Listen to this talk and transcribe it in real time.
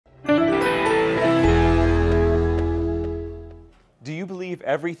believe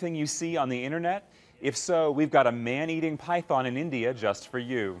everything you see on the internet? If so, we've got a man-eating python in India just for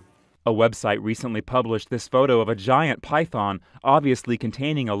you. A website recently published this photo of a giant python, obviously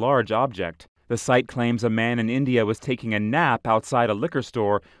containing a large object. The site claims a man in India was taking a nap outside a liquor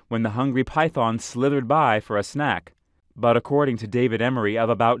store when the hungry python slithered by for a snack. But according to David Emery of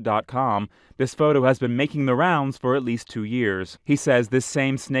About.com, this photo has been making the rounds for at least 2 years. He says this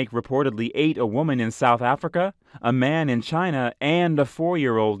same snake reportedly ate a woman in South Africa, a man in China, and a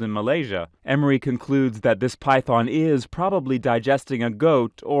 4-year-old in Malaysia. Emery concludes that this python is probably digesting a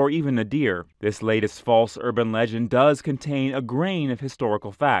goat or even a deer. This latest false urban legend does contain a grain of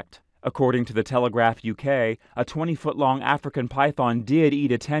historical fact. According to the Telegraph UK, a 20-foot-long African python did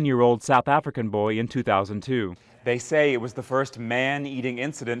eat a 10-year-old South African boy in 2002. They say it was the first man-eating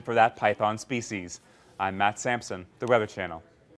incident for that python species. I'm Matt Sampson, the Weather Channel.